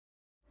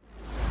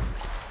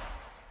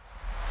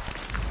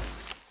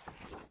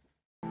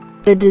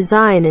The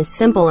design is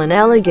simple and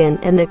elegant,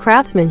 and the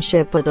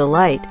craftsmanship a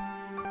delight.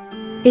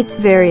 It's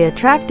very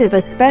attractive,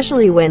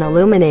 especially when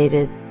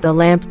illuminated. The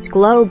lamp's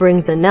glow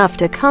brings enough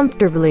to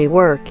comfortably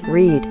work,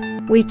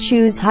 read. We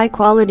choose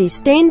high-quality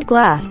stained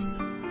glass.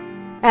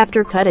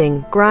 After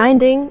cutting,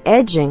 grinding,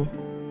 edging,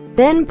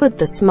 then put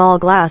the small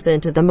glass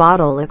into the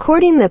model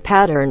according the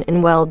pattern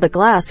and weld the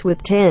glass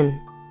with tin.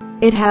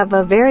 It have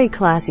a very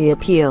classy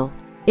appeal.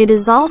 It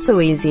is also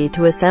easy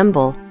to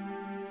assemble.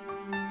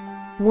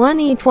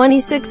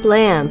 1E26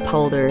 lamp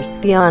holders.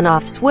 The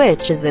on-off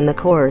switch is in the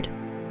cord.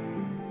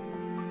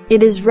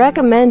 It is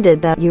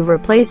recommended that you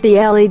replace the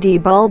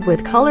LED bulb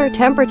with color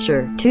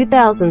temperature,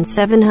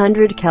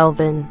 2700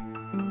 Kelvin.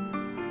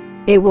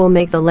 It will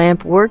make the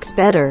lamp works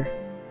better.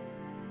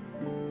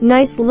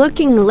 Nice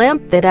looking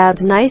lamp that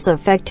adds nice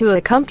effect to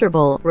a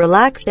comfortable,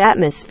 relaxed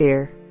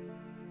atmosphere.